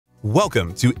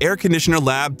Welcome to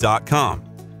airconditionerlab.com.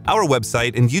 Our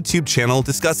website and YouTube channel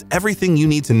discuss everything you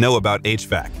need to know about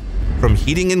HVAC. From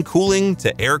heating and cooling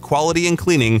to air quality and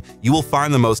cleaning, you will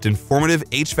find the most informative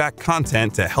HVAC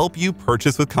content to help you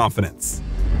purchase with confidence.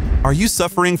 Are you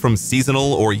suffering from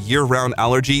seasonal or year-round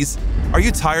allergies? Are you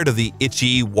tired of the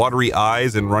itchy, watery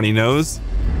eyes and runny nose?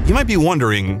 You might be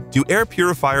wondering, do air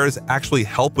purifiers actually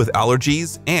help with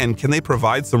allergies, and can they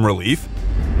provide some relief?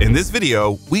 In this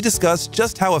video, we discuss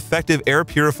just how effective air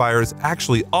purifiers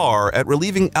actually are at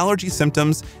relieving allergy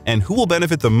symptoms and who will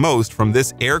benefit the most from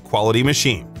this air quality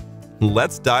machine.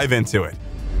 Let's dive into it.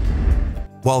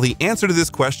 While the answer to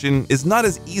this question is not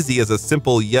as easy as a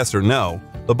simple yes or no,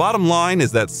 the bottom line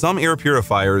is that some air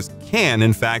purifiers can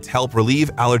in fact help relieve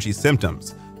allergy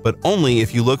symptoms, but only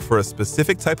if you look for a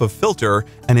specific type of filter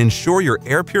and ensure your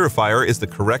air purifier is the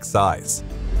correct size.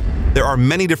 There are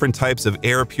many different types of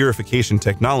air purification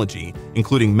technology,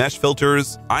 including mesh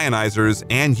filters, ionizers,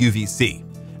 and UVC,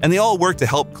 and they all work to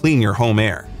help clean your home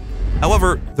air.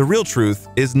 However, the real truth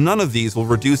is none of these will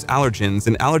reduce allergens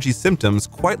and allergy symptoms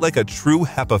quite like a true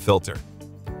HEPA filter.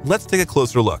 Let's take a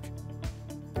closer look.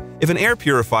 If an air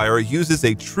purifier uses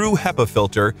a true HEPA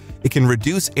filter, it can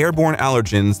reduce airborne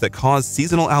allergens that cause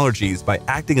seasonal allergies by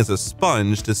acting as a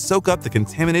sponge to soak up the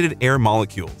contaminated air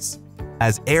molecules.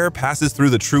 As air passes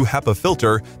through the true HEPA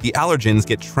filter, the allergens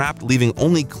get trapped, leaving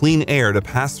only clean air to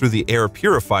pass through the air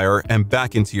purifier and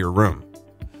back into your room.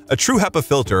 A true HEPA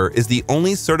filter is the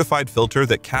only certified filter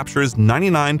that captures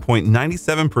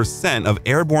 99.97% of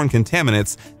airborne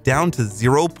contaminants down to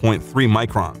 0.3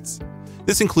 microns.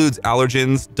 This includes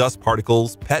allergens, dust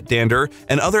particles, pet dander,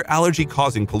 and other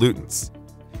allergy-causing pollutants.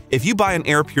 If you buy an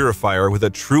air purifier with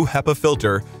a true HEPA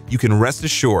filter, you can rest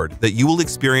assured that you will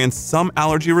experience some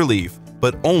allergy relief,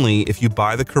 but only if you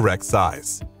buy the correct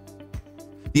size.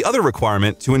 The other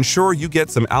requirement to ensure you get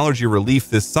some allergy relief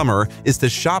this summer is to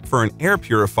shop for an air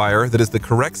purifier that is the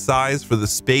correct size for the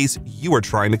space you are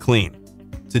trying to clean.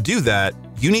 To do that,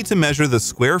 you need to measure the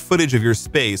square footage of your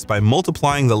space by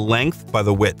multiplying the length by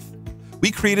the width.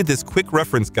 We created this quick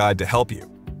reference guide to help you.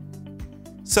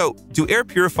 So, do air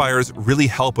purifiers really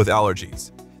help with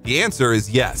allergies? The answer is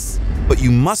yes, but you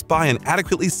must buy an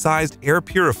adequately sized air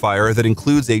purifier that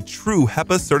includes a true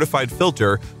HEPA certified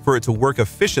filter for it to work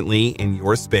efficiently in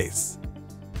your space.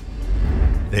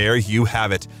 There you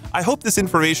have it. I hope this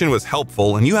information was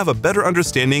helpful and you have a better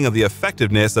understanding of the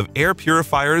effectiveness of air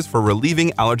purifiers for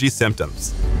relieving allergy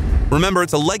symptoms. Remember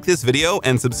to like this video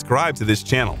and subscribe to this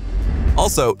channel.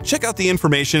 Also, check out the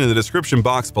information in the description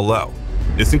box below.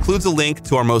 This includes a link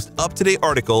to our most up-to-date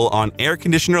article on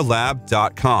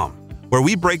airconditionerlab.com, where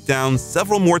we break down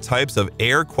several more types of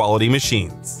air quality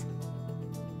machines.